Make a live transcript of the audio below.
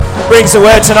brings the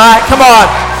word tonight. Come on,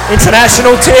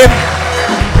 international Tim.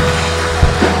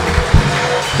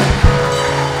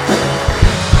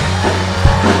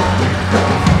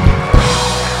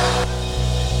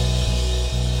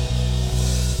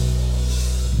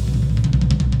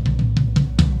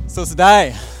 So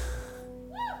today,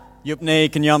 Yupni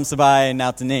Kanyam Sabai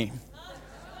Nautani.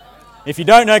 If you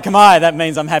don't know Khmer, that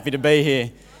means I'm happy to be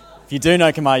here. If you do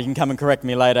know Khmer, you can come and correct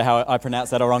me later how I pronounce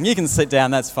that all wrong. You can sit down,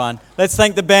 that's fine. Let's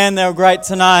thank the band, they were great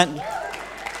tonight.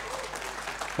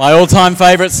 My all-time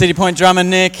favourite, City Point drummer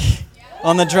Nick,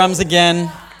 on the drums again.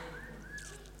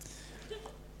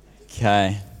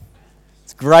 Okay,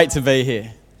 it's great to be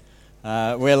here.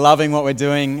 We're loving what we're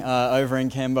doing over in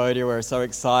Cambodia. We're so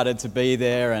excited to be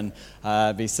there and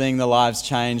be seeing the lives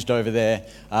changed over there.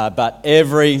 But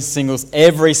every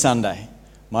Sunday,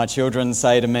 my children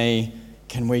say to me,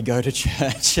 "Can we go to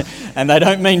church?" And they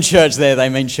don't mean church there, they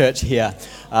mean church here.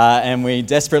 And we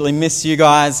desperately miss you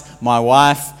guys. My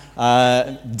wife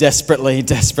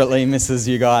desperately misses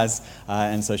you guys.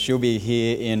 And so she'll be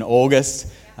here in August.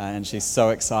 And she's so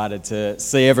excited to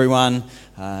see everyone.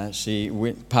 She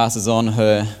passes on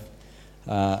her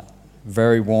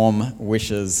very warm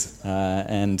wishes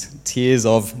and tears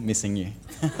of missing you.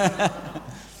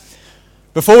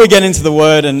 Before we get into the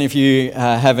Word, and if you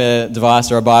have a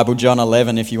device or a Bible, John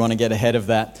 11, if you want to get ahead of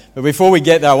that. But before we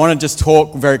get there, I want to just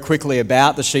talk very quickly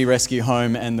about the She Rescue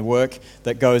Home and the work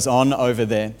that goes on over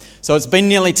there. So it's been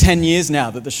nearly 10 years now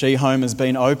that the She Home has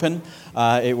been open.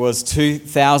 It was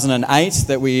 2008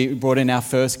 that we brought in our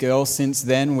first girl. Since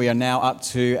then, we are now up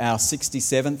to our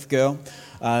 67th girl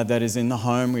that is in the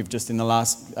home. We've just in the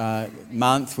last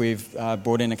month, we've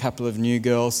brought in a couple of new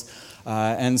girls.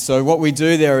 And so what we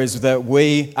do there is that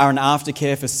we are an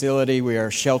aftercare facility. We are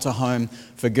a shelter home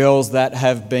for girls that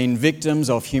have been victims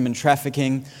of human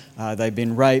trafficking. They've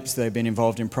been raped, they've been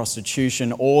involved in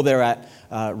prostitution, or they're at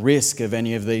risk of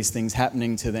any of these things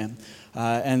happening to them.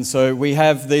 And so we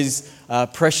have these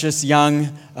precious young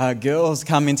girls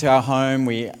come into our home.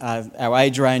 Our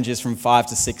age range is from 5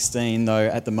 to 16, though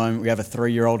at the moment we have a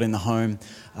 3-year-old in the home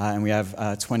and we have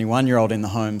a 21-year-old in the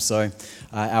home. So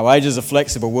our ages are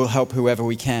flexible. We'll help whoever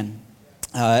we can.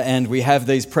 And we have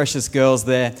these precious girls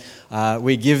there.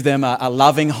 We give them a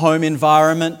loving home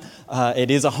environment. It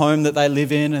is a home that they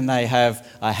live in, and they have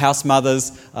house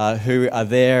mothers who are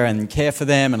there and care for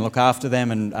them and look after them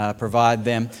and provide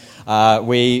them.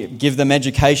 We give them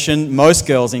education. Most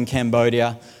girls in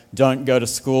Cambodia don't go to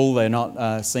school. They're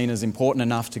not seen as important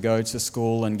enough to go to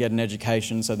school and get an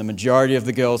education. So the majority of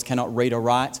the girls cannot read or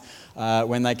write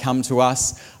when they come to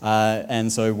us.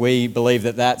 And so we believe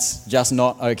that that's just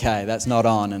not okay. That's not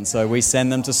on. And so we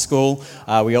send them to school.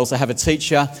 We also have a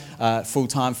teacher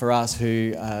full-time for us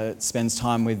who spends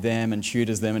time with them and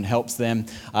tutors them and helps them.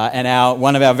 And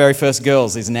one of our very first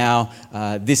girls is now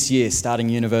this year starting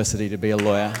university to be a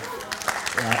lawyer.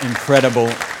 Incredible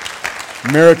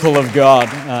miracle of God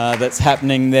that's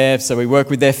happening there. So we work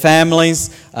with their families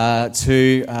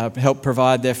to help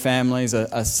provide their families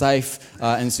a safe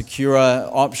and secure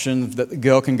option that the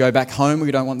girl can go back home.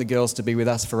 We don't want the girls to be with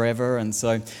us forever, and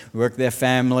so we work with their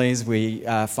families. We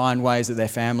find ways that their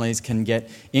families can get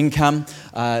income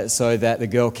so that the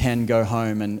girl can go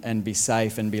home and be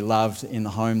safe and be loved in the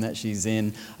home that she's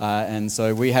in. And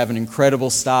so we have an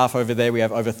incredible staff over there. We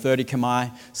have over 30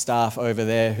 Khmer staff over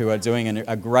there who are doing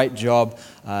a great job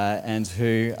and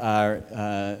who are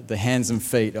the hands and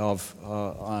feet of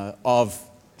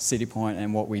City Point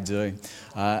and what we do.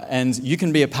 And you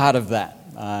can be a part of that.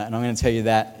 And I'm going to tell you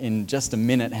that in just a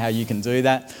minute, how you can do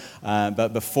that. But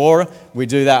before we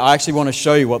do that, I actually want to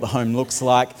show you what the home looks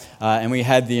like. And we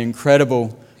had the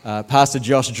incredible Pastor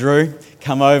Josh Drew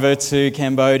come over to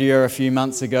Cambodia a few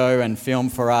months ago and film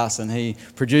for us. And he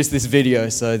produced this video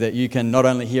so that you can not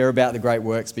only hear about the great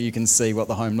works, but you can see what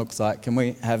the home looks like. Can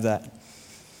we have that?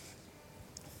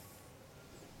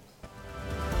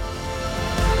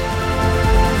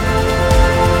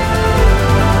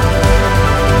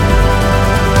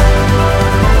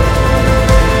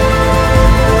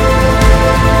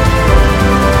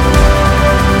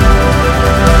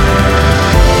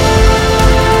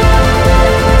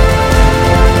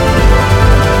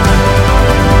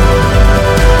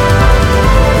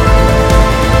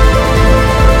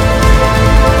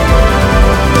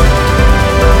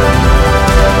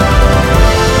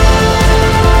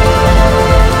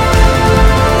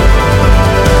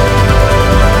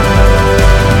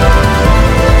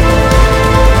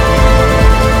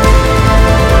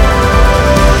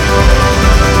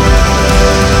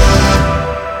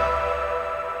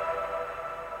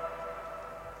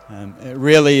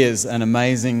 really is an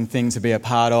amazing thing to be a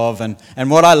part of. And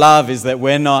what I love is that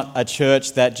we're not a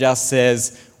church that just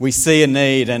says we see a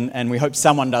need and we hope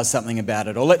someone does something about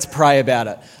it, or let's pray about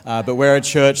it. But we're a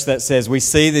church that says we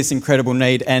see this incredible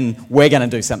need and we're going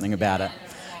to do something about it.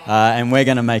 And we're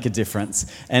going to make a difference.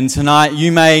 And tonight,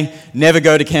 you may never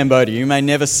go to Cambodia. You may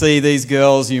never see these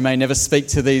girls. You may never speak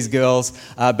to these girls.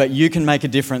 But you can make a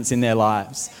difference in their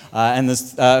lives. And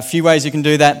there's a few ways you can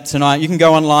do that tonight. You can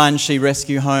go online,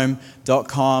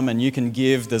 sherescuehome.com, and you can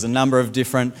give. There's a number of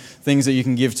different things that you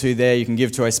can give to there. You can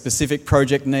give to a specific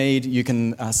project need. You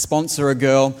can sponsor a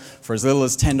girl for as little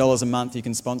as $10 a month. You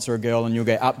can sponsor a girl and you'll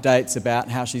get updates about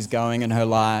how she's going in her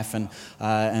life.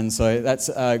 And so that's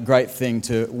a great thing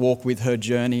to walk with her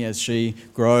journey as she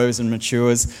grows and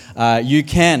matures. You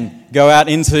can go out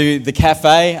into the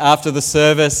cafe after the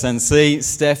service and see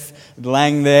Steph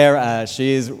Lang there.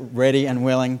 She is ready and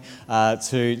willing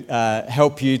to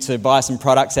help you to buy some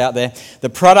products out there. The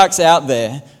products out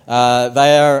there,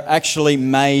 they are actually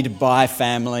made by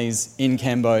families in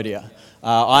Cambodia.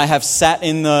 I have sat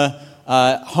in the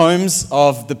homes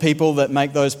of the people that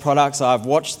make those products. I've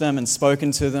watched them and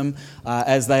spoken to them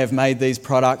as they have made these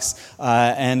products,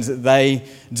 and they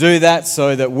do that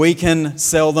so that we can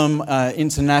sell them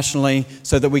internationally,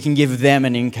 so that we can give them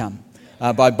an income.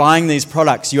 By buying these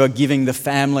products, you are giving the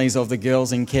families of the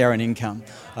girls in care an income.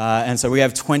 And so we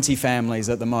have 20 families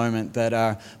at the moment that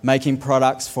are making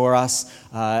products for us,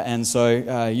 and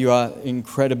so you are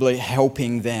incredibly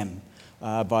helping them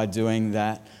by doing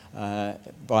that.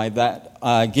 By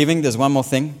that giving. There's one more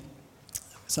thing,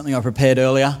 something I prepared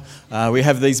earlier. We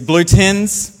have these blue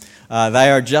tins. They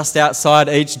are just outside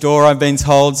each door, I've been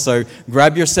told, so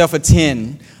grab yourself a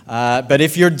tin. But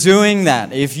if you're doing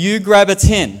that, if you grab a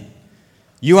tin,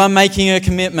 you are making a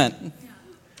commitment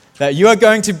that you are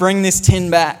going to bring this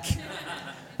tin back,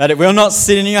 that it will not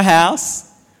sit in your house,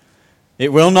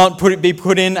 it will not be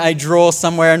put in a drawer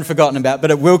somewhere and forgotten about, but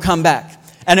it will come back,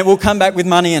 and it will come back with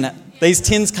money in it. These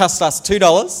tins cost us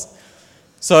 $2,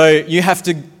 so you have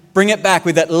to bring it back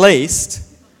with at least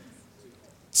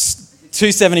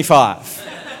 $2.75.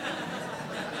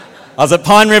 I was at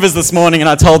Pine Rivers this morning and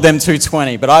I told them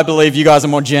 $2.20, but I believe you guys are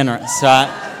more generous,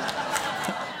 right?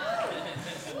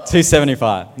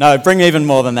 $2.75. No, bring even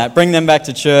more than that. Bring them back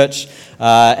to church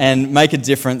and make a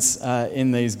difference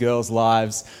in these girls'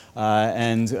 lives.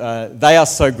 And they are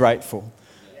so grateful.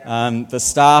 The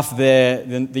staff there,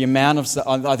 the amount of,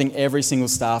 I think every single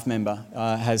staff member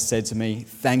has said to me,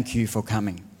 thank you for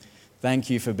coming. Thank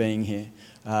you for being here.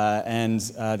 And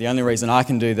the only reason I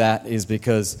can do that is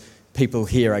because people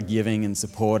here are giving and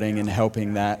supporting and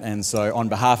helping that. And so on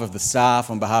behalf of the staff,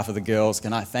 on behalf of the girls,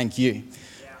 can I thank you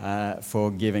for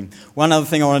giving. One other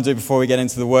thing I want to do before we get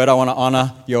into the word, I want to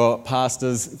honour your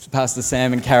pastors, Pastor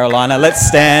Sam and Carolina. Let's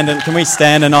stand, and can we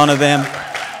stand and honour them?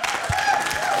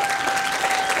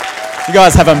 You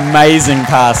guys have amazing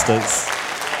pastors.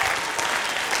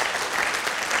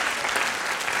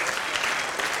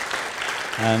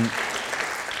 And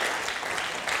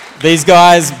these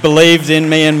guys believed in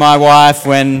me and my wife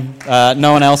when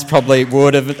no one else probably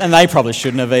would have, and they probably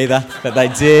shouldn't have either, but they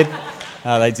did.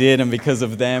 They did, and because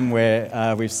of them,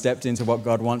 we've stepped into what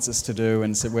God wants us to do,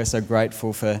 and so we're so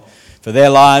grateful for their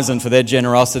lives and for their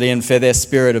generosity and for their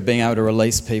spirit of being able to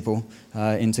release people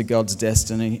into God's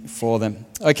destiny for them.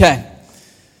 Okay.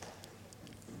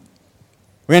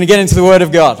 We're going to get into the Word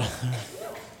of God.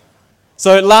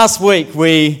 So last week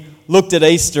we looked at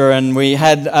Easter and we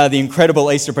had the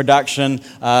incredible Easter production.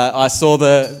 I saw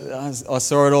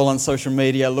it all on social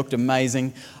media. It looked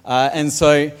amazing, and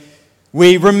so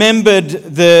we remembered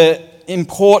the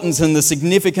importance and the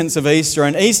significance of Easter.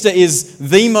 And Easter is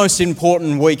the most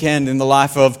important weekend in the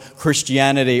life of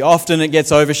Christianity. Often it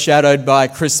gets overshadowed by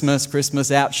Christmas.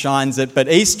 Christmas outshines it, but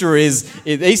Easter's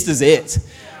it.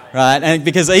 Right? And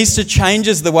because Easter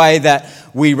changes the way that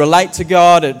we relate to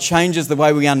God, it changes the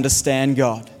way we understand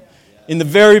God. In the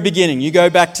very beginning, you go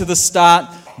back to the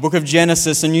start, book of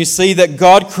Genesis, and you see that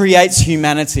God creates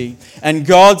humanity. And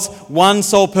God's one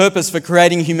sole purpose for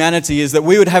creating humanity is that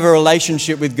we would have a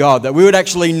relationship with God, that we would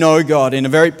actually know God in a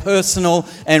very personal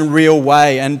and real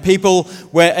way. And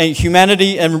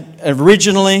humanity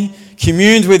originally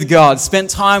communed with God, spent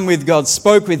time with God,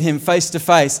 spoke with Him face to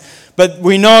face. But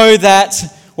we know that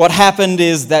what happened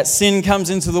is that sin comes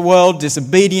into the world,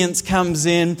 disobedience comes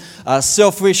in,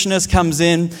 selfishness comes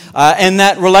in, and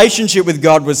that relationship with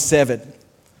God was severed.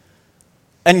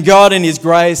 And God, in His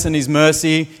grace and His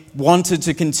mercy, wanted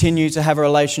to continue to have a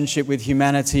relationship with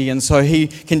humanity, and so He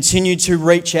continued to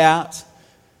reach out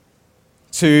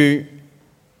to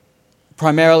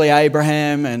primarily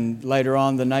Abraham and later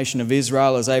on the nation of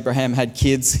Israel as Abraham had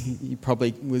kids. He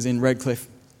probably was in Redcliffe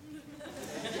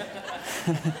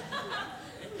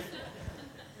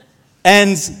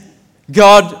And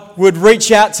God would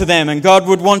reach out to them, and God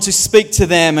would want to speak to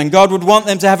them, and God would want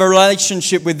them to have a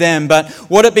relationship with them. But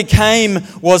what it became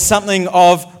was something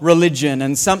of religion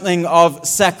and something of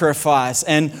sacrifice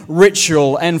and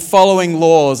ritual and following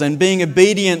laws and being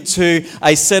obedient to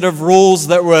a set of rules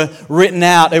that were written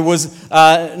out. It was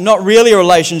not really a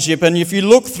relationship. And if you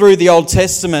look through the Old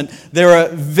Testament, there are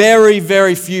very,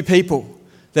 very few people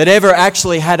that ever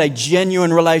actually had a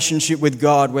genuine relationship with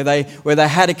God, where they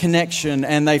had a connection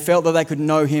and they felt that they could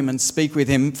know Him and speak with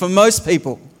Him. For most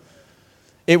people,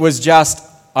 it was just,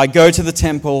 I go to the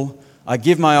temple, I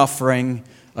give my offering,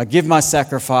 I give my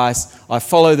sacrifice, I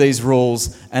follow these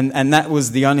rules, and that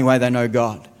was the only way they know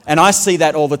God. And I see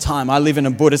that all the time. I live in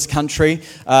a Buddhist country,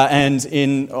 and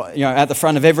at the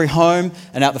front of every home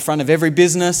and out the front of every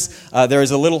business, there is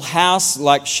a little house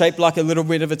shaped like a little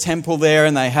bit of a temple there,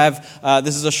 and they have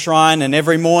this is a shrine. And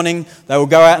every morning they will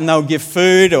go out and they'll give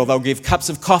food, or they'll give cups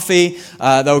of coffee.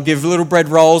 They'll give little bread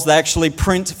rolls. They actually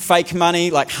print fake money,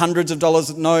 like hundreds of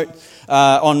dollars a note,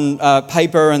 on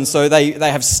paper, and so they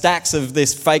have stacks of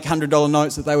this fake $100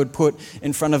 notes that they would put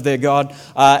in front of their God,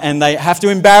 and they have to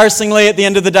embarrassingly at the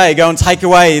end of the day go and take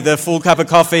away the full cup of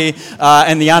coffee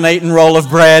and the uneaten roll of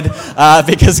bread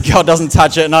because God doesn't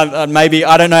touch it. And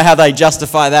I don't know how they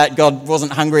justify that. God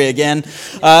wasn't hungry again,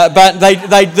 but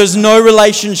there's no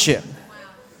relationship.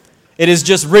 It is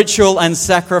just ritual and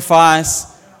sacrifice,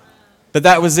 but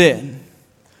that was it.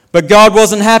 But God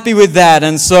wasn't happy with that,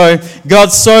 and so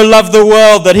God so loved the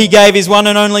world that He gave His one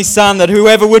and only Son, that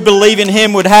whoever would believe in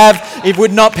Him would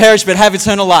not perish but have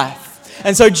eternal life.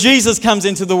 And so Jesus comes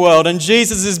into the world, and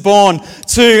Jesus is born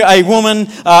to a woman,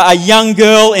 a young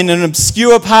girl in an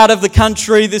obscure part of the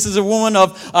country. This is a woman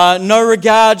of no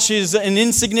regard. She's an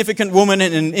insignificant woman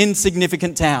in an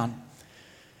insignificant town.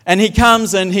 And He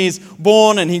comes and He's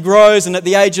born and He grows, and at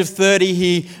the age of 30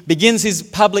 He begins His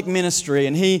public ministry,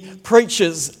 and He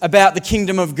preaches about the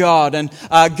kingdom of God, and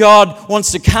God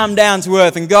wants to come down to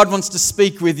earth, and God wants to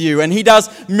speak with you, and He does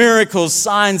miracles,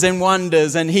 signs and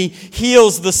wonders, and He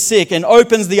heals the sick and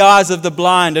opens the eyes of the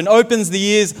blind and opens the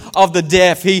ears of the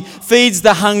deaf. He feeds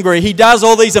the hungry. He does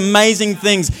all these amazing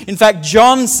things. In fact,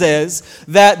 John says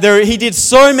that He did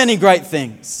so many great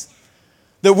things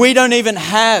that we don't even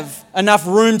have enough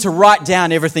room to write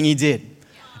down everything He did.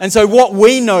 And so what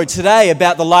we know today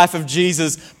about the life of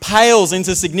Jesus pales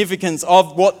into significance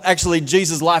of what actually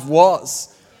Jesus' life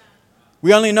was.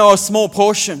 We only know a small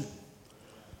portion.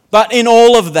 But in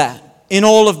all of that, in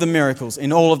all of the miracles,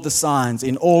 in all of the signs,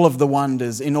 in all of the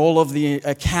wonders, in all of the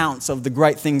accounts of the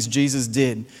great things Jesus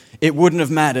did, it wouldn't have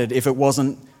mattered if it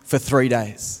wasn't for 3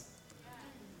 days.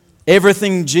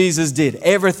 Everything Jesus did,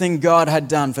 everything God had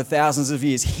done for thousands of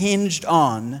years hinged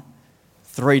on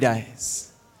 3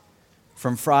 days.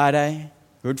 From Friday,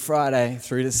 Good Friday,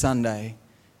 through to Sunday,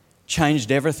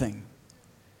 changed everything.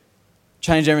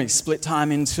 Changed everything, split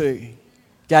time in two.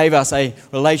 Gave us a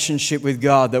relationship with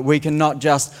God, that we can not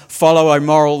just follow a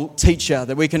moral teacher,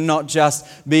 that we can not just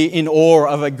be in awe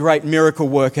of a great miracle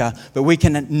worker, but we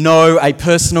can know a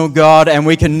personal God, and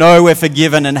we can know we're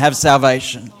forgiven and have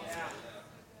salvation.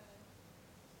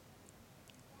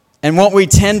 And what we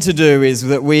tend to do is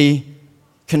that we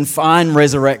confine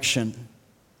resurrection,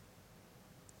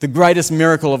 the greatest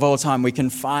miracle of all time, we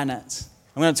confine it.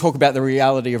 I'm going to talk about the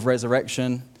reality of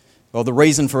resurrection, or the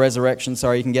reason for resurrection.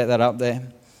 Sorry, you can get that up there.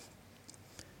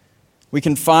 We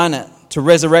confine it to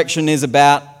resurrection is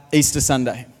about Easter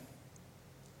Sunday.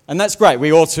 And that's great.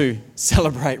 We ought to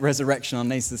celebrate resurrection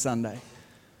on Easter Sunday.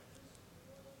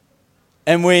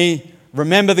 And we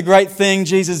remember the great thing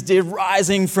Jesus did,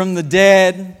 rising from the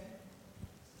dead,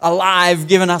 alive,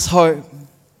 giving us hope.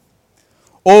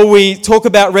 Or we talk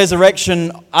about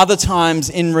resurrection other times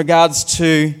in regards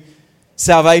to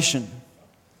salvation.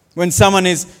 When someone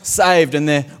is saved and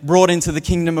they're brought into the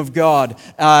kingdom of God,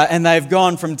 and they've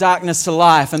gone from darkness to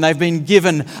life, and they've been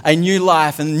given a new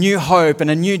life and new hope and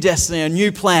a new destiny, a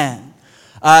new plan.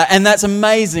 And that's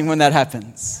amazing when that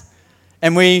happens.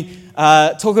 And we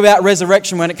talk about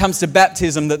resurrection when it comes to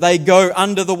baptism, that they go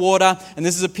under the water, and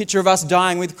this is a picture of us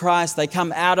dying with Christ. They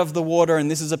come out of the water,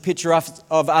 and this is a picture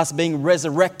of us being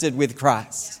resurrected with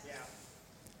Christ.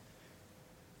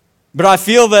 But I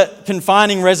feel that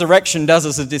confining resurrection does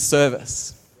us a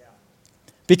disservice,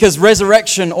 because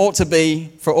resurrection ought to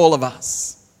be for all of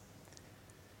us.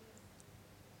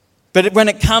 But when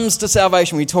it comes to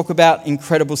salvation, we talk about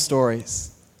incredible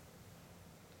stories.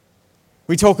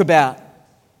 We talk about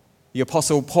the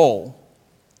Apostle Paul,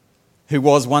 who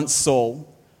was once Saul.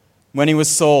 When he was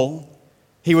Saul,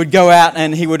 he would go out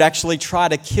and he would actually try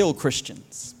to kill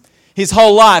Christians. His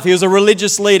whole life, he was a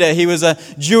religious leader. He was a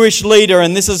Jewish leader,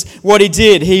 and this is what he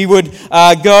did. He would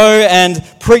go and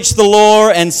preach the law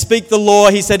and speak the law.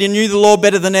 He said he knew the law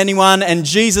better than anyone, and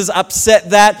Jesus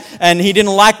upset that, and he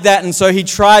didn't like that, and so he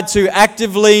tried to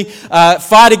actively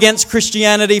fight against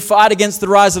Christianity, fight against the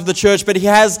rise of the church. But he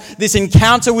has this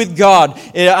encounter with God.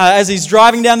 As he's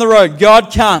driving down the road,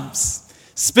 God comes,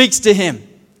 speaks to him,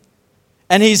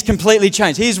 and he's completely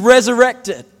changed. He's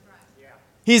resurrected.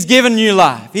 He's given new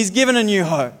life. He's given a new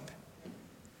hope.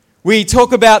 We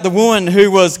talk about the woman who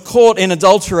was caught in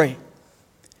adultery.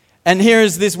 And here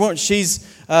is this woman. She's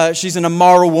an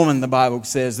immoral woman, the Bible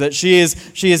says. That she is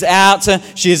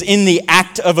in the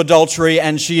act of adultery,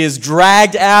 and she is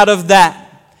dragged out of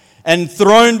that and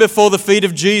thrown before the feet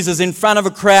of Jesus in front of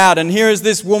a crowd. And here is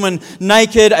this woman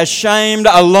naked, ashamed,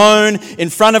 alone, in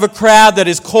front of a crowd that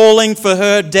is calling for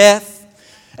her death.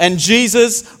 And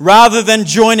Jesus, rather than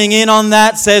joining in on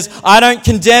that, says, I don't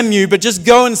condemn you, but just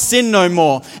go and sin no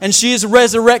more. And she is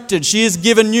resurrected. She is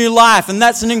given new life. And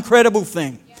that's an incredible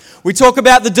thing. We talk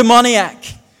about the demoniac.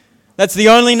 That's the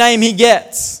only name he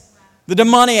gets. The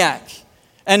demoniac.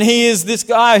 And he is this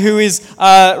guy who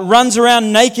runs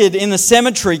around naked in the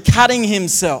cemetery, cutting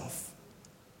himself.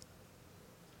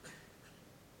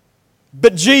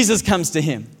 But Jesus comes to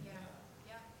him.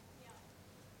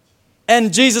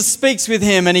 And Jesus speaks with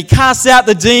him, and he casts out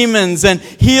the demons and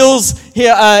heals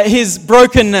his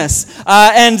brokenness.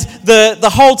 And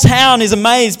the whole town is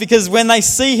amazed, because when they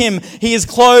see him, he is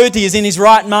clothed, he is in his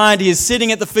right mind, he is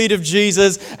sitting at the feet of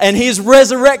Jesus, and he is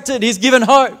resurrected, he's given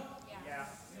hope.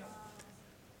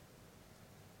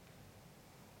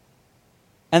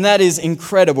 And that is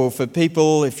incredible for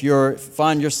people. If you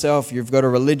find yourself, you've got a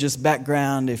religious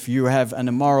background, if you have an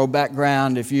immoral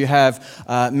background, if you have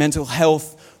mental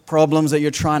health problems that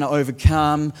you're trying to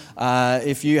overcome,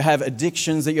 if you have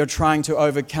addictions that you're trying to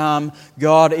overcome,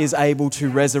 God is able to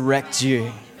resurrect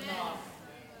you.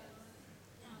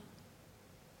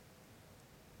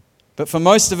 But for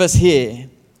most of us here,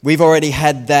 we've already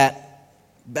had that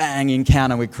bang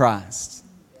encounter with Christ.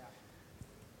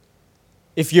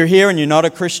 If you're here and you're not a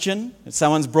Christian, if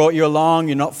someone's brought you along,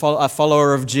 you're not a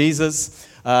follower of Jesus,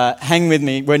 hang with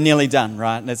me. We're nearly done,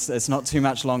 right? It's not too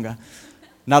much longer.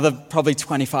 Another probably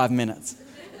 25 minutes.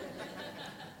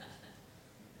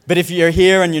 But if you're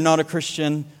here and you're not a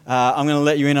Christian, I'm going to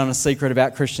let you in on a secret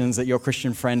about Christians that your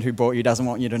Christian friend who brought you doesn't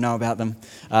want you to know about them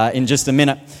in just a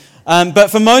minute. But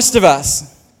for most of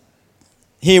us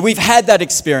here, we've had that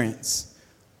experience.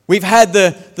 We've had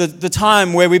the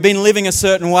time where we've been living a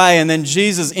certain way, and then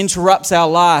Jesus interrupts our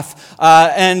life,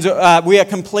 and we are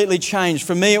completely changed.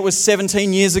 For me, it was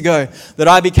 17 years ago that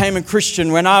I became a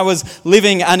Christian, when I was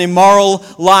living an immoral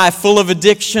life full of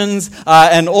addictions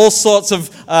and all sorts of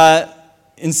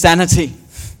insanity.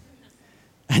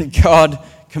 And God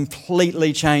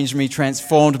completely changed me,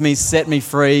 transformed me, set me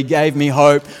free, gave me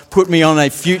hope, put me on a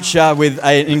future with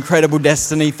an incredible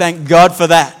destiny. Thank God for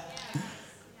that.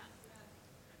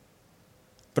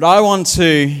 But I want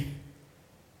to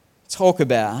talk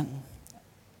about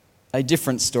a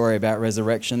different story about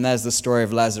resurrection. That's the story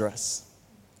of Lazarus,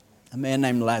 a man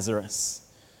named Lazarus.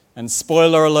 And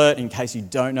spoiler alert, in case you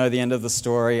don't know the end of the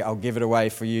story, I'll give it away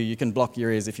for you. You can block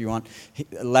your ears if you want.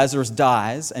 Lazarus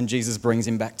dies, and Jesus brings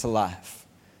him back to life.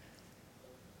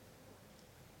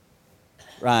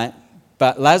 Right?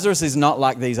 But Lazarus is not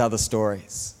like these other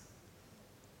stories.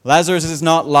 Lazarus is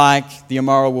not like the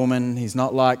immoral woman. He's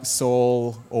not like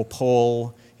Saul or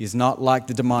Paul. He's not like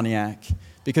the demoniac.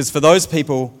 Because for those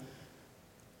people,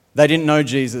 they didn't know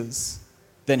Jesus.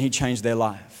 Then he changed their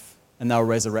life, and they were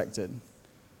resurrected.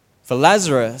 For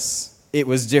Lazarus, it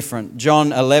was different.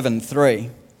 John 11:3.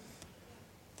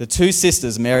 The two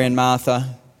sisters, Mary and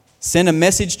Martha, sent a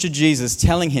message to Jesus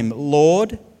telling him,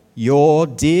 Lord, your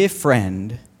dear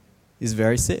friend is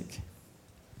very sick.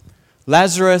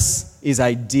 Lazarus is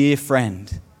a dear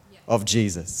friend of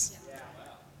Jesus.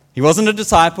 He wasn't a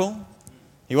disciple.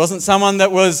 He wasn't someone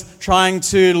that was trying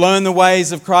to learn the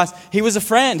ways of Christ. He was a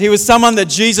friend. He was someone that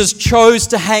Jesus chose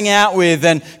to hang out with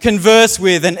and converse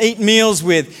with and eat meals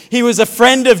with. He was a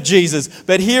friend of Jesus.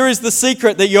 But here is the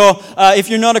secret that if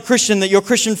you're not a Christian, that your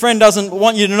Christian friend doesn't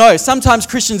want you to know. Sometimes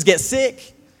Christians get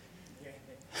sick.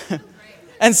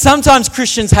 And sometimes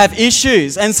Christians have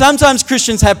issues, and sometimes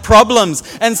Christians have problems,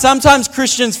 and sometimes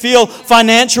Christians feel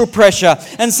financial pressure,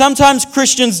 and sometimes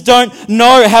Christians don't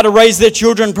know how to raise their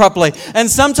children properly, and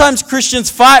sometimes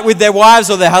Christians fight with their wives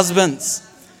or their husbands.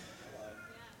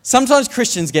 Sometimes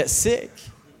Christians get sick.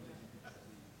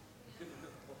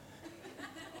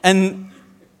 And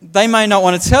they may not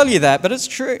want to tell you that, but it's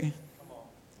true.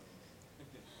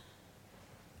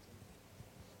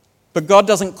 But God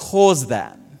doesn't cause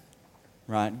that.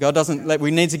 right? God doesn't, we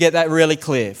need to get that really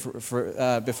clear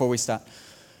before we start.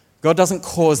 God doesn't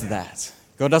cause that.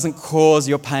 God doesn't cause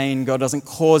your pain. God doesn't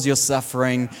cause your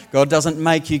suffering. God doesn't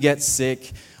make you get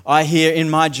sick. In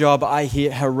my job, I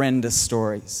hear horrendous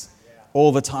stories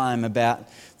all the time about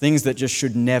things that just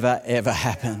should never, ever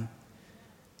happen,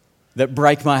 that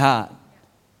break my heart.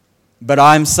 But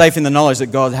I'm safe in the knowledge that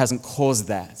God hasn't caused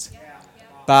that.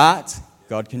 But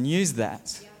God can use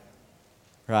that,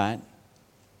 right?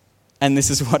 And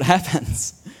this is what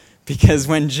happens. Because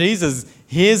when Jesus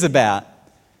hears about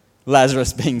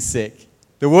Lazarus being sick,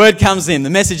 the word comes in, the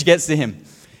message gets to him.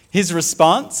 His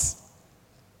response,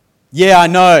 yeah, I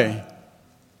know.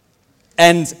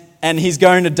 And he's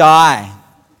going to die.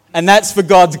 And that's for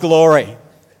God's glory.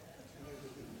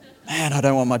 Man, I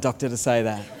don't want my doctor to say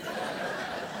that.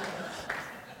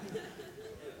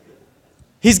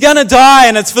 He's going to die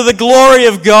and it's for the glory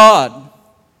of God.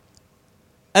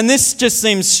 And this just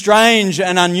seems strange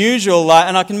and unusual.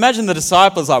 And I can imagine the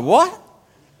disciples like, what?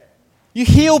 You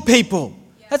heal people.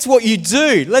 That's what you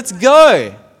do. Let's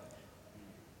go.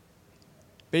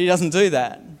 But he doesn't do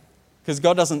that because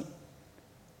God doesn't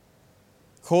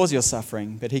cause your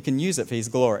suffering, but he can use it for his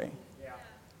glory.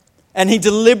 And he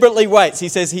deliberately waits. He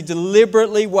says he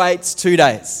deliberately waits 2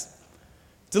 days.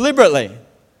 Deliberately.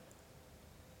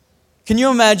 Can you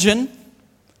imagine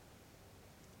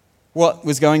what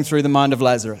was going through the mind of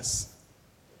Lazarus?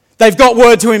 They've got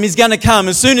word to him, he's going to come.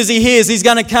 As soon as he hears, he's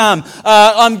going to come.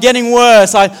 I'm getting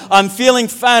worse. I'm feeling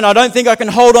faint. I don't think I can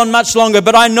hold on much longer,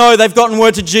 but I know they've gotten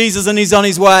word to Jesus and he's on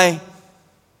his way.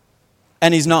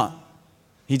 And he's not.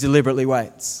 He deliberately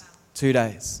waits 2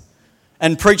 days.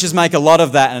 And preachers make a lot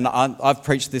of that, and I've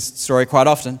preached this story quite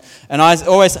often. And I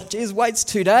always say, Jesus waits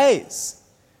 2 days.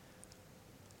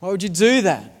 Why would you do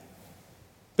that?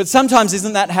 But sometimes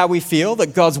isn't that how we feel,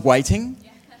 that God's waiting?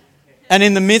 And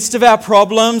in the midst of our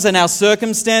problems and our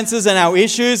circumstances and our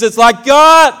issues, it's like,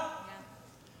 God,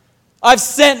 I've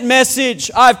sent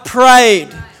message, I've prayed,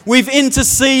 we've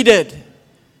interceded,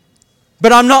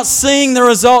 but I'm not seeing the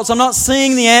results, I'm not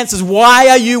seeing the answers. Why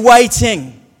are you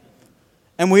waiting?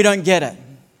 And we don't get it.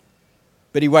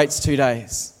 But he waits 2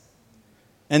 days.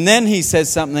 And then he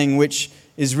says something which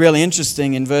is really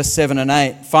interesting in verse 7 and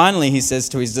 8. Finally, he says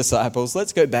to his disciples,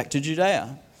 let's go back to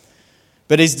Judea.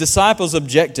 But his disciples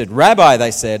objected. Rabbi,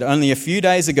 they said, only a few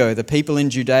days ago the people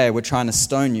in Judea were trying to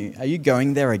stone you. Are you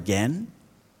going there again?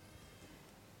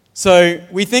 So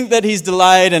we think that he's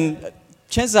delayed, and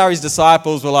chances are his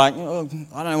disciples were like, oh,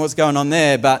 I don't know what's going on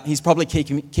there, but he's probably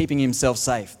keeping himself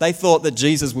safe. They thought that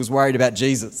Jesus was worried about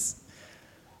Jesus.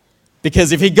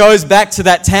 Because if he goes back to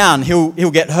that town,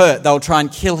 he'll get hurt. They'll try and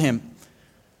kill him.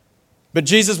 But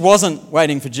Jesus wasn't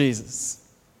waiting for Jesus.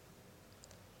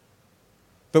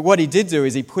 But what he did do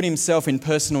is he put himself in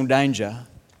personal danger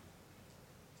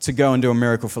to go and do a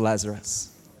miracle for Lazarus.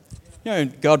 You know,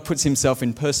 God puts himself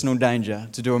in personal danger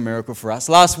to do a miracle for us.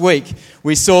 Last week,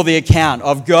 we saw the account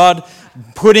of God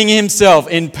putting himself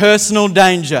in personal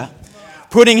danger,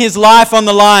 putting his life on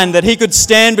the line that he could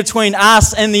stand between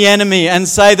us and the enemy and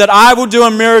say that I will do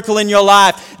a miracle in your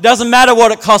life. It doesn't matter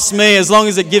what it costs me as long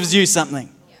as it gives you something.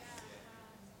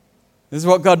 This is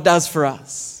what God does for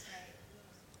us.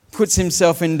 Puts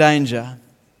himself in danger.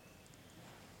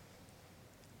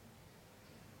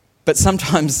 But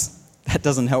sometimes that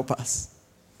doesn't help us.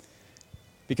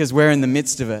 Because we're in the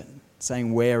midst of it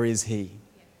saying, where is he?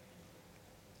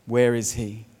 Where is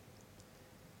he?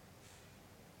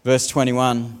 Verse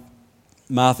 21,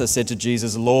 Martha said to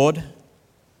Jesus, Lord,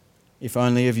 if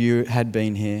only if you had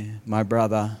been here, my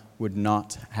brother would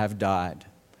not have died.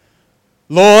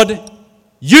 Lord,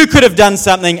 you could have done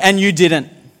something and you didn't.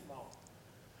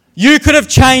 You could have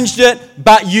changed it,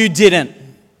 but you didn't.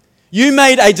 You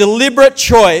made a deliberate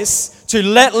choice to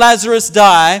let Lazarus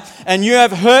die, and you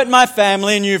have hurt my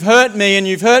family, and you've hurt me, and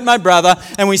you've hurt my brother,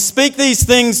 and we speak these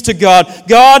things to God.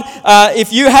 God,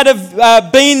 if you had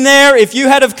have been there, if you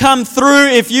had have come through,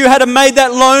 if you had have made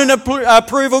that loan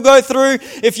approval go through,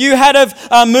 if you had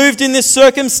have moved in this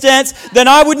circumstance, then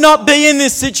I would not be in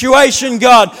this situation,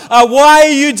 God. Why are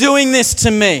you doing this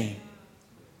to me?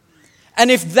 And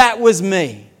if that was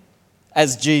me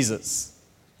as Jesus,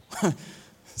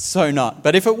 so not.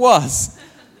 But if it was,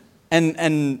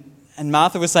 and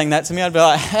Martha was saying that to me, I'd be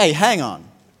like, hey, hang on.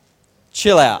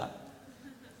 Chill out.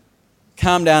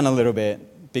 Calm down a little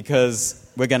bit, because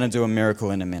we're going to do a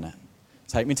miracle in a minute.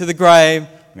 Take me to the grave.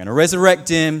 I'm going to resurrect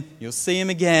him. You'll see him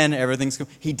again. Everything's good.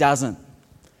 He doesn't.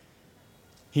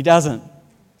 He doesn't.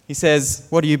 He says,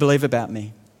 what do you believe about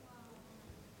me?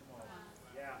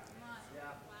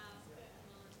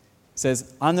 He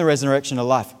says, I'm the resurrection of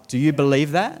life. Do you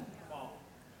believe that?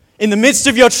 In the midst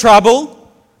of your trouble,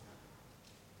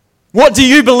 What do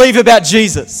you believe about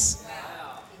Jesus?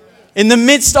 In the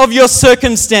midst of your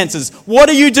circumstances, what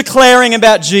are you declaring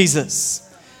about Jesus?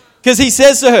 Because he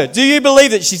says to her, do you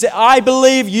believe that? She said, I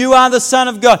believe you are the Son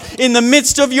of God. In the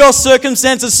midst of your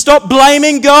circumstances, stop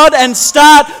blaming God and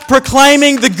start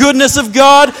proclaiming the goodness of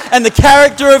God and the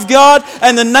character of God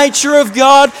and the nature of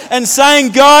God and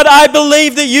saying, God, I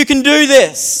believe that you can do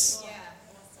this.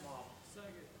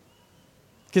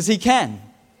 Because he can.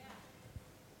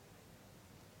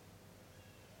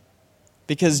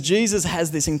 Because Jesus has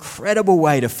this incredible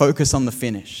way to focus on the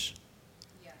finish.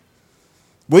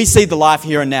 We see the life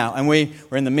here and now, and we're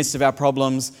in the midst of our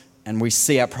problems, and we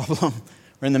see our problem.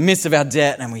 We're in the midst of our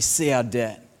debt, and we see our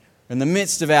debt. We're in the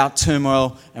midst of our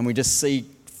turmoil, and we just see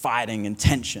fighting and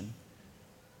tension.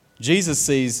 Jesus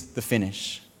sees the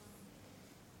finish.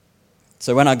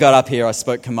 So when I got up here, I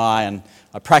spoke Khmer, and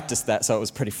I practiced that, so it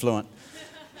was pretty fluent.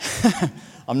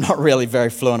 I'm not really very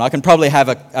fluent. I can probably have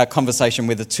a conversation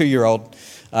with a 2-year-old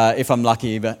if I'm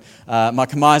lucky, but my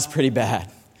Khmer is pretty bad.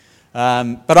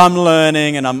 But I'm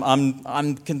learning, and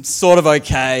I'm sort of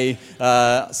okay.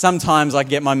 Sometimes I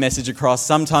get my message across.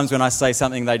 Sometimes when I say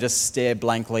something, they just stare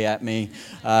blankly at me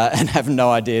and have no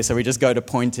idea. So we just go to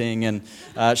pointing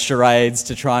and charades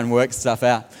to try and work stuff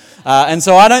out. And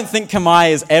so I don't think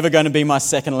Khmer is ever going to be my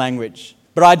second language.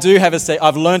 But I do have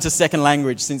I've learned a second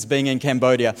language since being in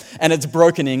Cambodia, and it's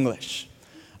broken English.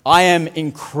 I am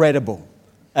incredible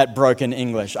at broken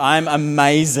English. I'm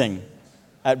amazing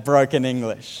at broken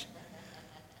English.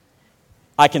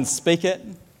 I can speak it,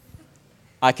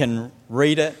 I can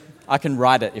read it, I can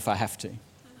write it if I have to.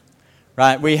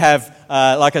 Right? We have,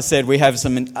 like I said, we have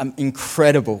some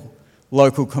incredible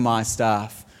local Khmer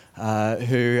staff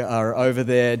who are over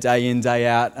there day in, day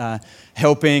out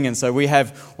helping. And so we have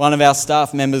one of our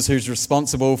staff members who's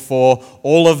responsible for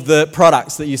all of the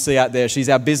products that you see out there. She's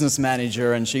our business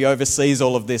manager and she oversees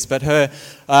all of this. But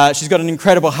she's got an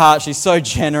incredible heart. She's so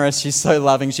generous. She's so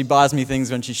loving. She buys me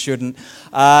things when she shouldn't.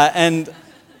 And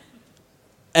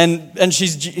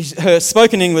her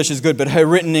spoken English is good, but her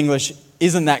written English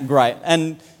isn't that great.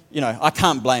 And, you know, I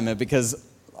can't blame her because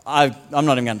I'm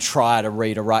not even going to try to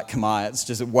read or write Khmer. It's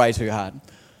just way too hard.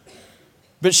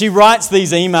 But she writes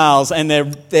these emails and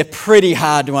they're pretty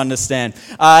hard to understand.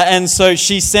 And so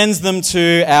she sends them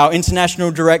to our international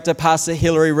director, Pastor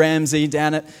Hilary Ramsey,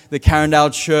 down at the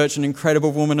Carindale Church, an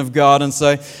incredible woman of God. And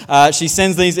so she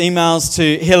sends these emails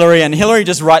to Hilary, and Hilary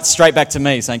just writes straight back to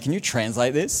me saying, "Can you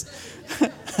translate this?"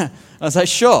 I say,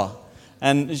 "Sure."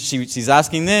 And she's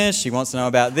asking this, she wants to know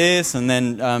about this, and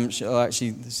then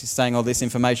she's saying all this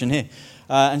information here.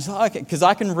 And she's like, okay, because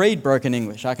I can read broken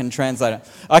English, I can translate it.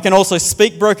 I can also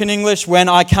speak broken English. When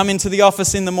I come into the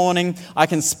office in the morning, I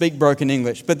can speak broken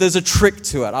English. But there's a trick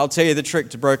to it. I'll tell you the trick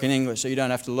to broken English so you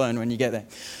don't have to learn when you get there.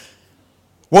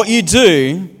 What you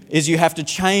do is you have to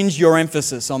change your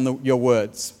emphasis on your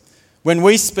words. When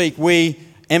we speak, we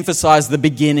emphasize the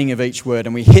beginning of each word,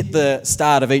 and we hit the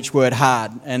start of each word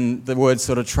hard, and the word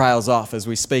sort of trails off as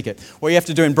we speak it. What you have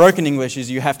to do in broken English is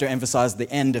you have to emphasize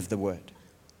the end of the word.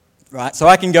 Right? So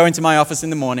I can go into my office in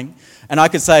the morning and I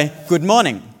could say, "Good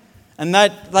morning." And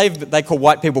they call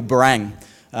white people barang.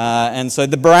 And so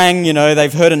the barang, you know,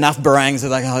 they've heard enough barangs that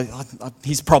they go, "Oh,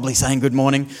 he's probably saying good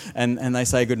morning." And they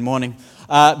say good morning.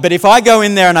 But if I go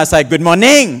in there and I say, "Good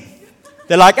morning,"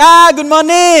 they're like, "Good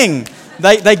morning."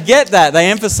 They get that. They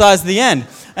emphasize the end.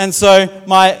 And so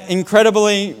my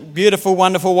incredibly beautiful,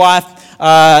 wonderful wife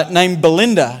named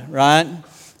Belinda, right?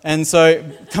 And so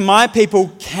Khmer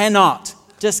people cannot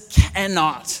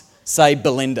say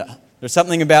Belinda. There's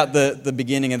something about the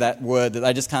beginning of that word that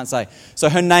they just can't say. So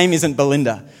her name isn't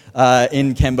Belinda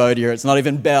in Cambodia. It's not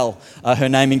even Belle. Her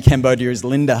name in Cambodia is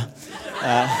Linda,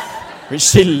 which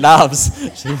she loves.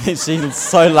 She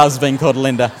so loves being called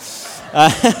Linda.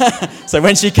 So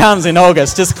when she comes in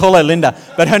August, just call her Linda.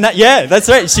 But her name, yeah, that's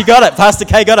right. She got it. Pastor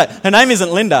K got it. Her name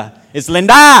isn't Linda. It's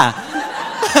Linda.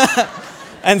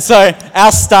 And so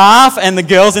our staff and the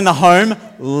girls in the home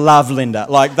love Linda.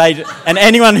 And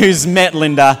anyone who's met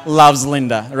Linda loves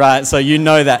Linda, right? So you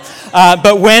know that.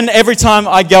 But every time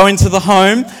I go into the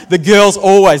home, the girls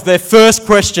always, their first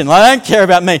question, I don't care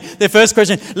about me, their first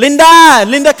question,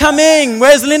 Linda coming,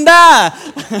 where's Linda?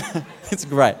 It's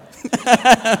great.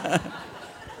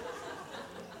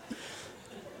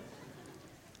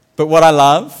 But what I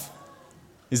love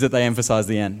is that they emphasize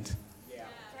the end.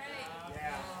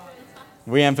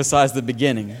 We emphasize the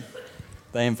beginning.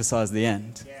 They emphasize the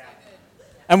end.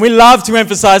 And we love to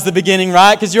emphasize the beginning,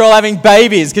 right? Because you're all having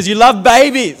babies, because you love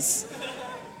babies.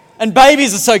 And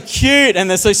babies are so cute, and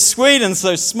they're so sweet, and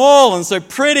so small, and so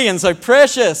pretty, and so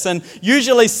precious, and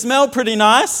usually smell pretty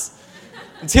nice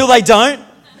until they don't.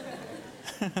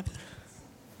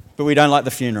 but we don't like the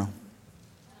funeral.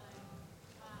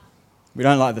 We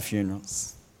don't like the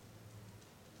funerals.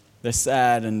 They're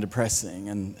sad and depressing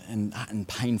and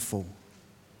painful.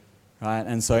 Right?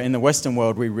 And so in the Western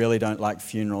world, we really don't like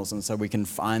funerals, and so we can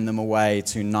find them away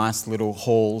to nice little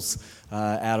halls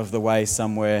out of the way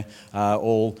somewhere,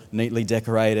 all neatly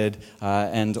decorated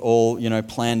and all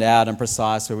planned out and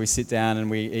precise, where we sit down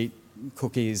and we eat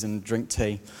cookies and drink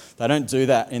tea. They don't do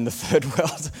that in the third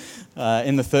world.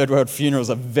 In the third world, funerals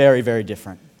are very, very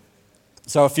different.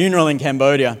 So a funeral in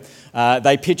Cambodia,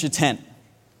 they pitch a tent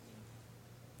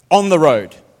on the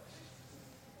road.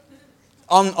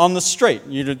 On the street,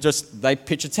 they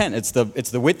pitch a tent. It's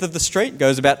the width of the street,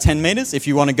 goes about 10 meters. If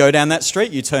you want to go down that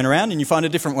street, you turn around and you find a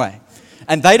different way.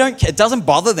 And they don't. It doesn't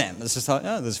bother them. It's just like,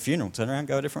 oh, there's a funeral. Turn around,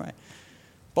 go a different way.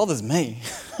 Bothers me.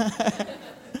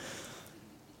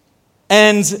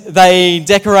 And they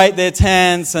decorate their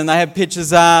tents and they have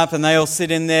pictures up and they all sit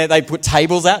in there. They put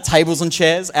tables and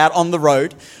chairs out on the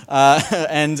road.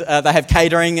 And they have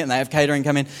catering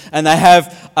come in. And they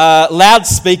have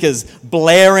loudspeakers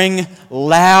blaring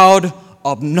loud,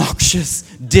 obnoxious,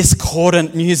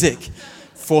 discordant music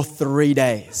for 3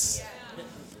 days.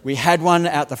 We had one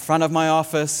out the front of my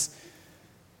office.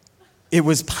 It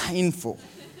was painful.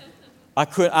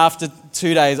 After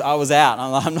 2 days, I was out.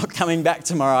 I'm like, I'm not coming back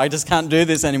tomorrow. I just can't do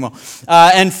this anymore.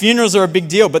 And funerals are a big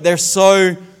deal, but they're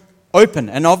so open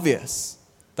and obvious.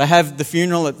 They have the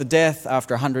funeral at the death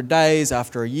after 100 days,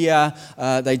 after a year.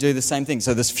 They do the same thing.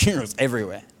 So there's funerals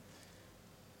everywhere.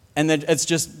 And it's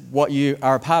just what you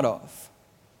are a part of.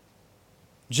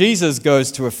 Jesus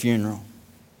goes to a funeral.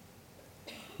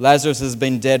 Lazarus has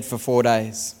been dead for 4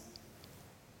 days.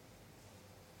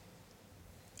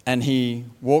 And he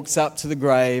walks up to the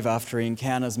grave after he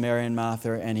encounters Mary and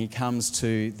Martha, and he comes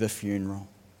to the funeral.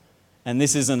 And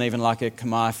this isn't even like a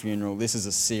Khmer funeral. This is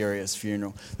a serious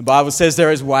funeral. The Bible says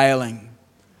there is wailing.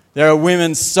 There are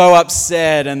women so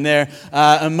upset, and they're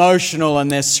emotional,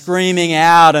 and they're screaming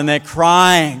out, and they're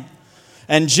crying.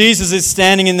 And Jesus is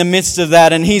standing in the midst of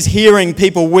that, and he's hearing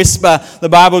people whisper. The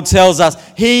Bible tells us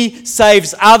he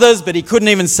saves others, but he couldn't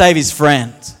even save his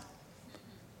friend.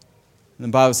 And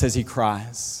the Bible says he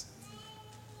cries.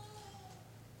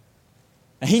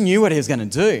 And he knew what he was going to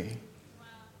do,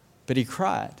 but he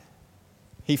cried.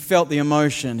 He felt the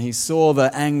emotion. He saw the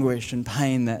anguish and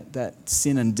pain that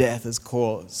sin and death has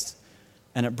caused.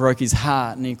 And it broke his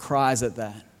heart, and he cries at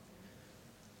that.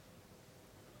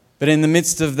 But in the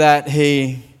midst of that,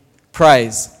 he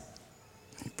prays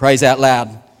out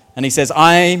loud. And he says,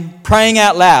 I'm praying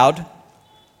out loud,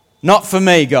 not for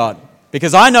me, God,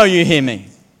 because I know you hear me.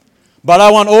 But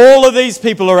I want all of these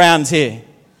people around here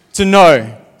to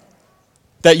know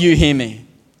that you hear me.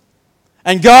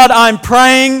 And God, I'm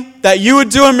praying that you would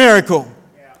do a miracle.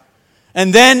 Yeah.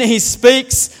 And then he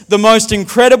speaks the most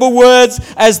incredible words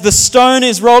as the stone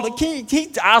is rolled. Can you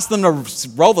ask them to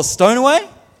roll the stone away?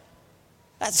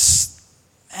 That's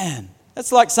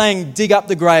like saying dig up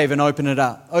the grave and open it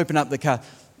up. Open up the car.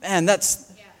 Man,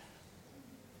 that's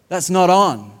not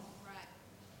on. Right.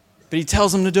 But he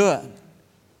tells them to do it.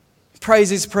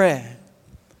 Prays his prayer.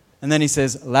 And then he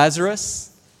says,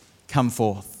 Lazarus, come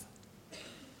forth.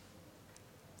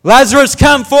 Lazarus,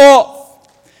 come forth.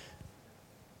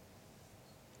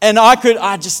 And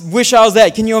I just wish I was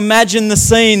there. Can you imagine the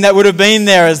scene that would have been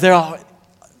there as they're like,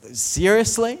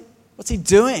 seriously? What's he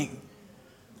doing?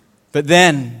 But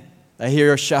then they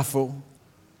hear a shuffle.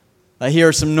 They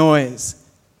hear some noise.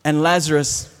 And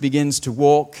Lazarus begins to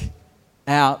walk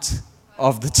out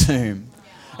of the tomb.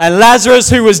 And Lazarus,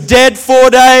 who was dead 4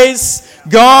 days,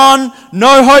 gone,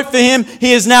 no hope for him,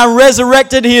 he is now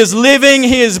resurrected, he is living,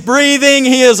 he is breathing,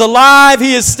 he is alive,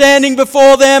 he is standing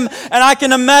before them. And I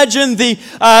can imagine the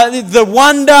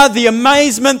wonder, the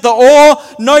amazement, the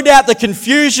awe, no doubt the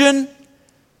confusion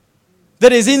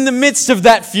that is in the midst of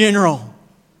that funeral.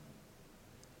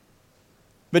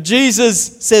 But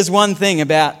Jesus says one thing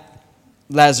about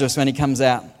Lazarus when he comes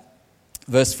out.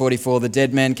 Verse 44, the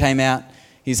dead man came out,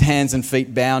 his hands and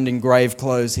feet bound in grave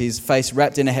clothes, his face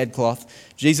wrapped in a headcloth.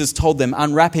 Jesus told them,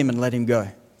 unwrap him and let him go.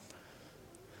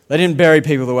 They didn't bury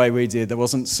people the way we did. There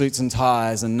wasn't suits and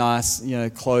ties and nice,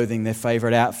 clothing, their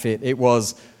favorite outfit. It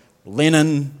was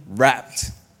linen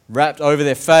wrapped over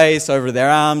their face, over their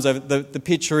arms. The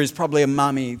picture is probably a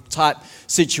mummy type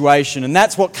situation. And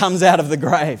that's what comes out of the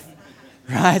grave,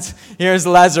 right? Here's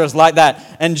Lazarus like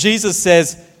that. And Jesus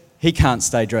says, he can't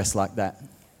stay dressed like that.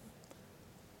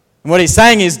 And what he's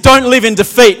saying is, don't live in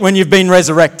defeat when you've been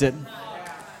resurrected.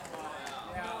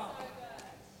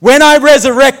 When I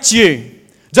resurrect you,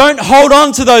 don't hold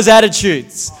on to those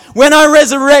attitudes. When I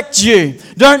resurrect you,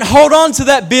 don't hold on to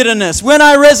that bitterness. When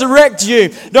I resurrect you,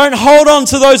 don't hold on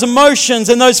to those emotions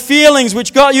and those feelings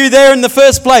which got you there in the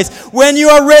first place. When you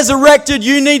are resurrected,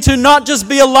 you need to not just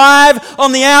be alive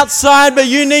on the outside, but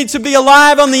you need to be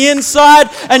alive on the inside,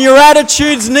 and your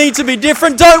attitudes need to be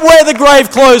different. Don't wear the grave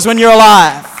clothes when you're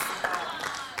alive.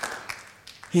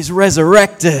 He's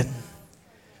resurrected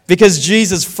because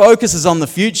Jesus focuses on the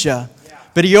future,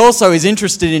 but he also is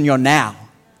interested in your now.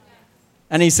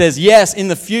 And he says, yes, in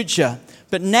the future,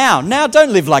 but now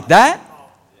don't live like that.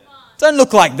 Don't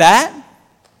look like that.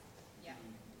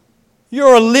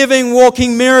 You're a living,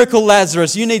 walking miracle,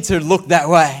 Lazarus. You need to look that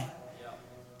way.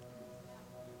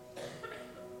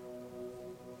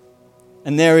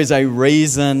 And there is a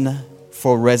reason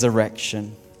for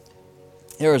resurrection.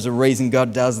 There is a reason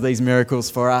God does these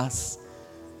miracles for us.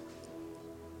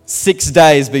 6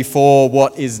 days before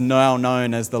what is now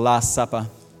known as the Last Supper,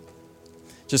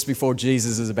 just before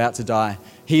Jesus is about to die,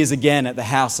 he is again at the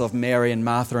house of Mary and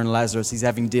Martha and Lazarus. He's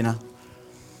having dinner.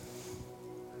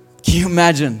 Can you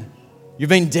imagine? You've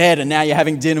been dead and now you're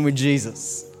having dinner with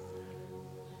Jesus.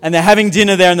 And they're having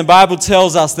dinner there, and the Bible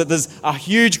tells us that there's a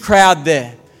huge crowd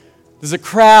there. There's a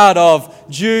crowd of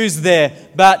Jews there,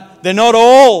 but they're not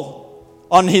all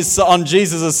on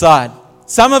Jesus' side.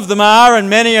 Some of them are, and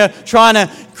many are trying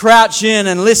to crouch in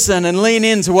and listen and lean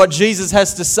into what Jesus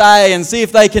has to say and see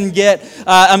if they can get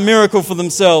a miracle for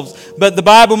themselves. But the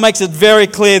Bible makes it very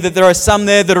clear that there are some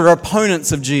there that are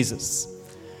opponents of Jesus.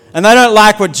 And they don't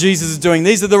like what Jesus is doing.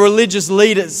 These are the religious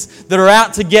leaders that are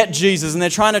out to get Jesus, and they're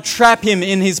trying to trap him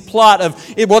in his plot of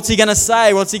what's he going to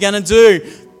say, what's he going to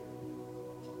do.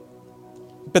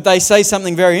 But they say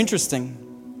something very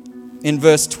interesting in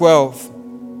verse 12.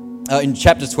 In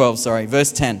chapter 12,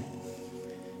 verse 10.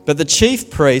 But the chief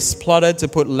priests plotted to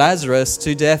put Lazarus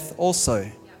to death also.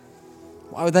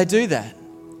 Why would they do that?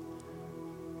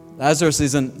 Lazarus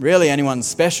isn't really anyone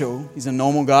special. He's a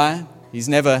normal guy. He's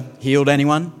never healed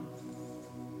anyone.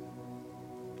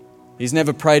 He's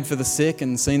never prayed for the sick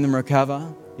and seen them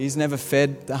recover. He's never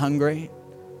fed the hungry.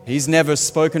 He's never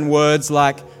spoken words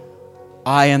like,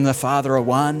 I and the Father are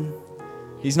one.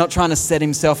 He's not trying to set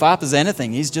himself up as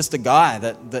anything. He's just a guy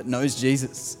that knows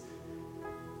Jesus.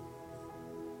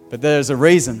 But there's a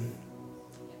reason.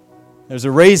 There's a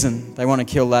reason they want to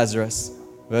kill Lazarus.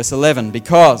 Verse 11,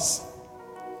 because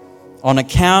on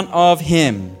account of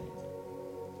him,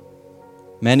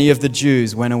 many of the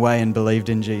Jews went away and believed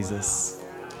in Jesus.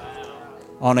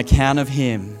 On account of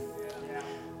him.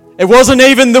 It wasn't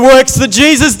even the works that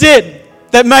Jesus did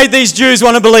that made these Jews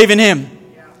want to believe in him.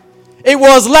 It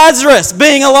was Lazarus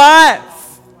being alive.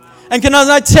 And can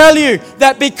I tell you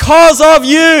that because of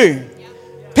you,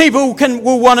 people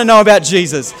will want to know about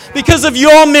Jesus. Because of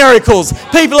your miracles,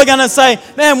 people are going to say,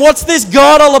 man, what's this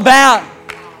God all about?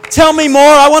 Tell me more.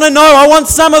 I want to know. I want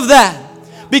some of that.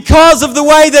 Because of the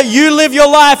way that you live your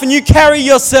life and you carry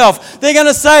yourself, they're going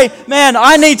to say, man,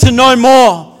 I need to know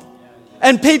more.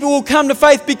 And people will come to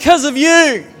faith because of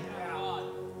you.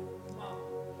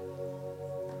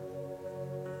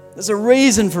 There's a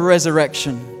reason for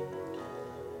resurrection.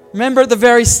 Remember at the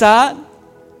very start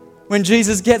when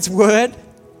Jesus gets word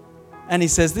and he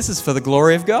says, this is for the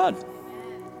glory of God.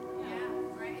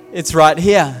 It's right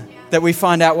here that we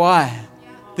find out why.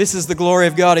 This is the glory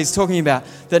of God he's talking about.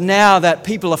 That now that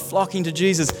people are flocking to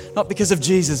Jesus, not because of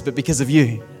Jesus, but because of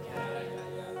you.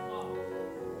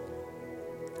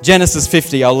 Genesis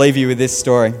 50, I'll leave you with this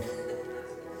story.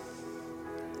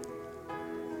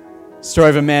 Story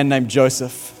of a man named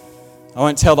Joseph. I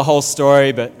won't tell the whole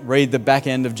story, but read the back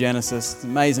end of Genesis. It's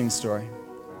an amazing story.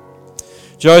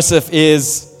 Joseph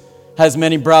has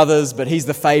many brothers, but he's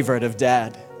the favorite of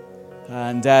Dad.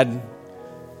 And Dad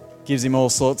gives him all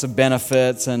sorts of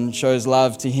benefits and shows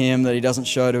love to him that he doesn't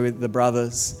show to the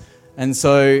brothers. And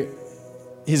so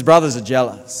his brothers are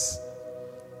jealous.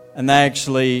 And they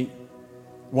actually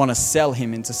want to sell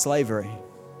him into slavery.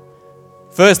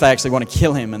 First, they actually want to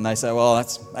kill him, and they say, well,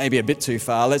 that's maybe a bit too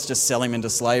far. Let's just sell him into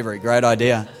slavery. Great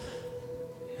idea.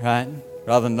 Right?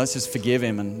 Rather than let's just forgive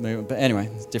him and move. But anyway,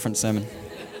 it's a different sermon.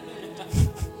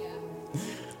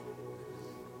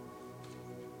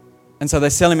 And so they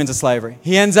sell him into slavery.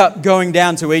 He ends up going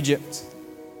down to Egypt.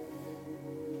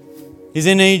 He's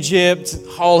in Egypt.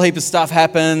 A whole heap of stuff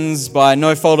happens by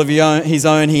no fault of his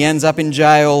own. He ends up in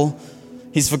jail.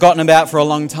 He's forgotten about for a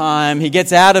long time. He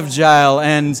gets out of jail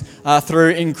and through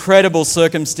incredible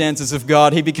circumstances of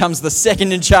God, he becomes the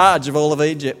second in charge of all of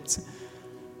Egypt.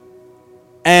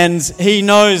 And he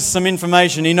knows some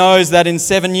information. He knows that in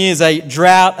 7 years a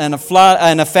drought and a flood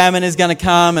and a famine is going to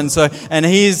come, and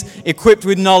he's equipped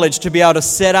with knowledge to be able to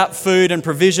set up food and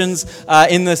provisions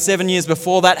in the 7 years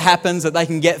before that happens, that they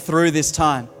can get through this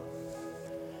time.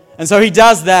 And so he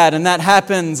does that, and that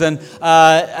happens, and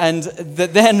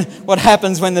then what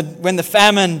happens when the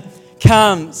famine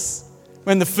comes,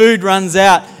 when the food runs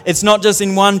out? It's not just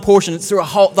in one portion; it's through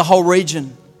the whole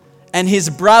region. And his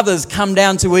brothers come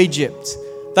down to Egypt.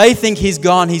 They think he's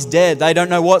gone, he's dead. They don't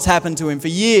know what's happened to him for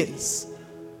years.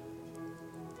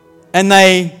 And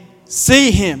they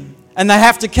see him, and they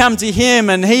have to come to him,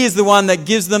 and he is the one that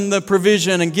gives them the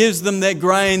provision and gives them their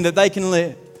grain that they can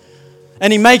live.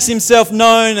 And he makes himself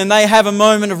known, and they have a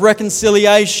moment of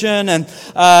reconciliation, and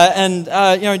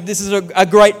this is a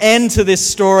great end to this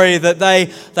story, that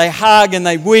they hug and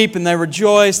they weep and they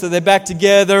rejoice that they're back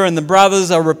together, and the brothers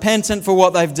are repentant for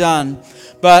what they've done.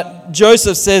 But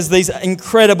Joseph says these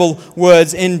incredible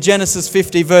words in Genesis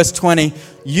 50 verse 20,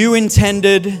 "You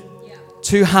intended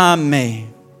to harm me,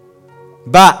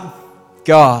 but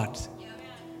God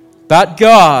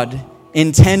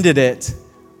intended it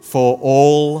for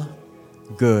all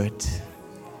good."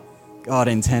 God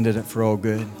intended it for all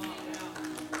good.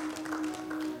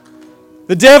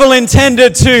 The devil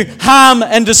intended to harm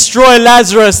and destroy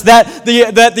Lazarus, that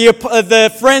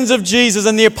the friends of Jesus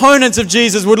and the opponents of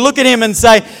Jesus would look at him and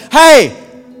say, "Hey,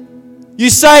 you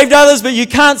saved others, but you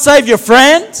can't save your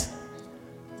friend."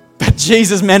 But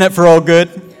Jesus meant it for all good.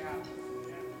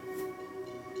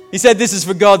 He said, "This is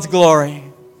for God's glory."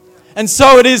 And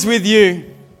so it is with you.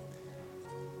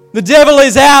 The devil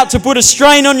is out to put a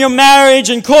strain on your marriage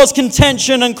and cause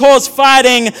contention and cause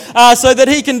fighting so that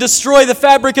he can destroy the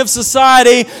fabric of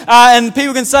society, and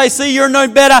people can say, "See, you're no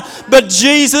better." But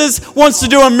Jesus wants to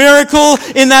do a miracle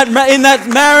in that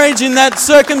marriage, in that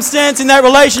circumstance, in that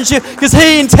relationship, because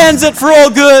he intends it for all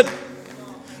good.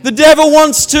 The devil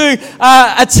wants to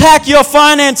attack your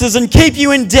finances and keep you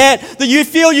in debt, that you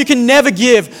feel you can never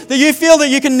give, that you feel that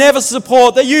you can never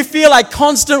support, that you feel a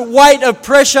constant weight of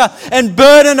pressure and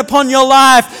burden upon your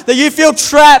life, that you feel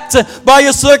trapped by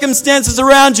your circumstances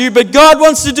around you. But God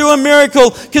wants to do a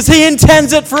miracle because he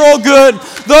intends it for all good.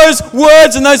 Those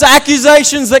words and those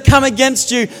accusations that come against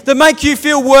you, that make you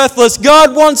feel worthless,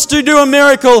 God wants to do a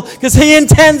miracle because he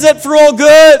intends it for all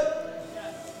good.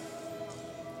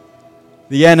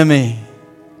 The enemy,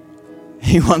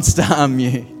 he wants to harm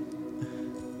you.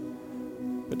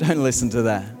 But don't listen to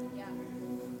that.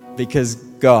 Because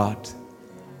God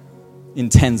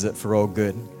intends it for all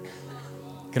good.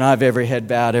 Can I have every head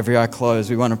bowed, every eye closed?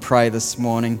 We want to pray this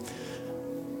morning.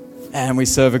 And we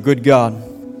serve a good God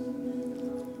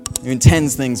who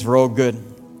intends things for all good.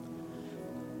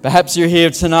 Perhaps you're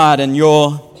here tonight and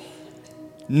you're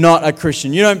not a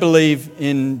Christian. You don't believe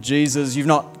in Jesus. You've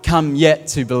not come yet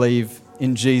to believe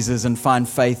in Jesus and find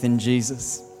faith in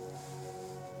Jesus.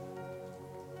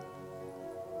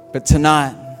 But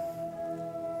tonight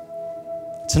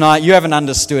you haven't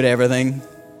understood everything.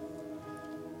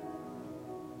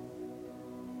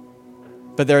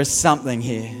 But there is something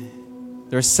here.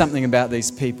 There is something about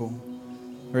these people.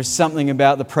 There is something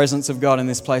about the presence of God in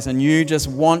this place, and you just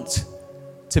want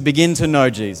to begin to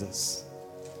know Jesus.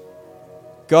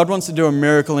 God wants to do a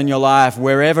miracle in your life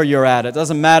wherever you're at. It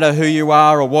doesn't matter who you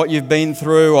are or what you've been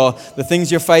through or the things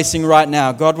you're facing right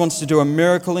now. God wants to do a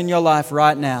miracle in your life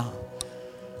right now.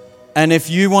 And if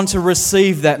you want to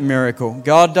receive that miracle,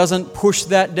 God doesn't push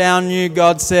that down you.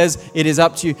 God says it is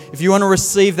up to you. If you want to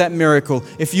receive that miracle,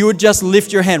 if you would just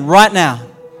lift your hand right now,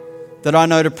 that I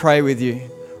know to pray with you.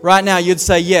 Right now, you'd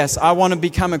say, "Yes, I want to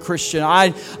become a Christian.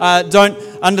 I don't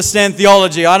understand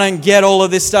theology. I don't get all of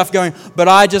this stuff going, but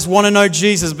I just want to know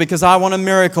Jesus because I want a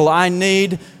miracle. I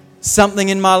need something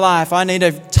in my life. I need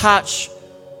a touch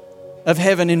of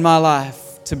heaven in my life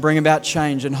to bring about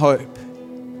change and hope."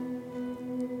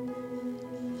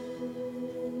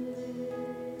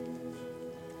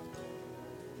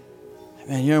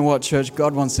 Man, you know what, church?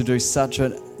 God wants to do such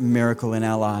a miracle in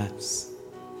our lives.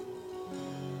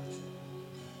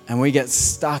 And we get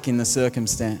stuck in the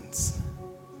circumstance.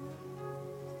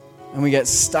 And we get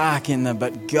stuck in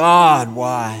but God,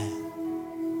 why?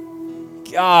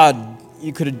 God,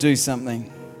 you could do something.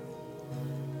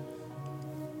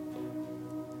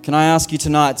 Can I ask you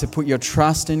tonight to put your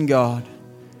trust in God?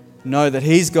 Know that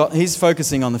He's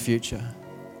focusing on the future.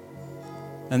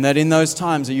 And that in those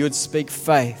times that you would speak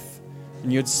faith,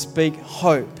 and you would speak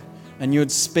hope, and you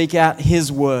would speak out His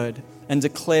word and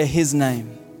declare His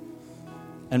name.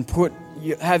 And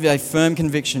have a firm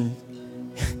conviction.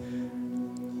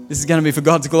 This is going to be for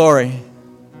God's glory,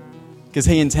 because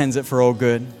He intends it for all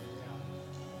good.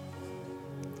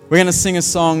 We're going to sing a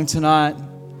song tonight.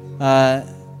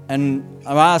 And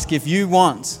I ask, if you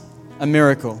want a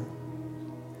miracle,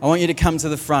 I want you to come to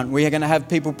the front. We are going to have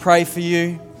people pray for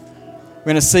you. We're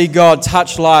going to see God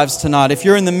touch lives tonight. If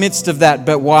you're in the midst of that,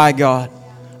 but why God?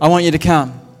 I want you to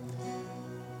come.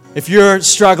 If you're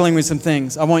struggling with some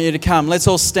things, I want you to come. Let's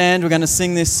all stand. We're going to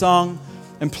sing this song.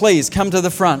 And please, come to the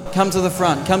front. Come to the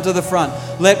front. Come to the front.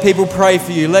 Let people pray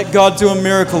for you. Let God do a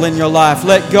miracle in your life.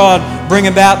 Let God bring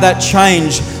about that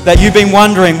change that you've been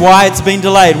wondering why it's been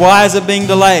delayed. Why is it being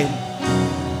delayed?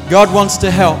 God wants to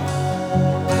help.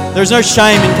 There's no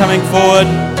shame in coming forward.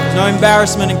 There's no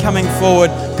embarrassment in coming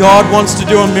forward. God wants to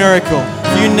do a miracle.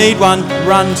 If you need one,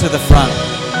 run to the front.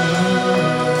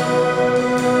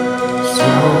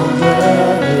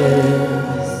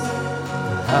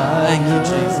 Thank you,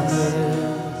 Jesus.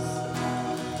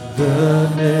 The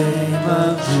name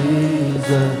of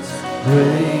Jesus,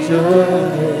 greater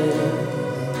is,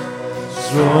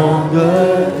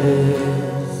 stronger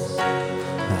is,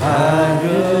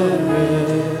 higher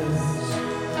is.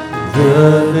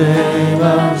 The name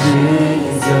of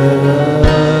Jesus.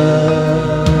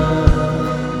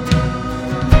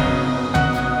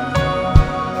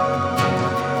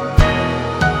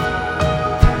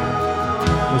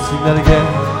 Let's sing that again.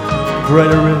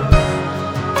 Greater is.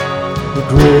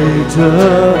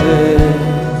 Greater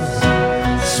is,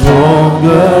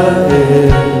 stronger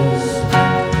is,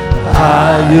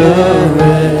 higher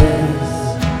is.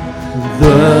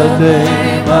 The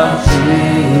name of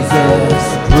Jesus.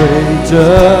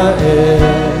 Greater is,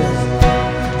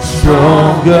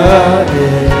 stronger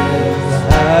is,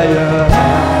 higher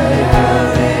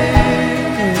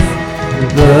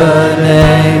is. The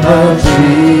name of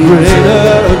Jesus.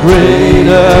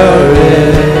 Greater is.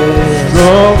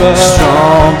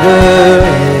 Stronger,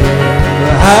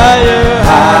 higher,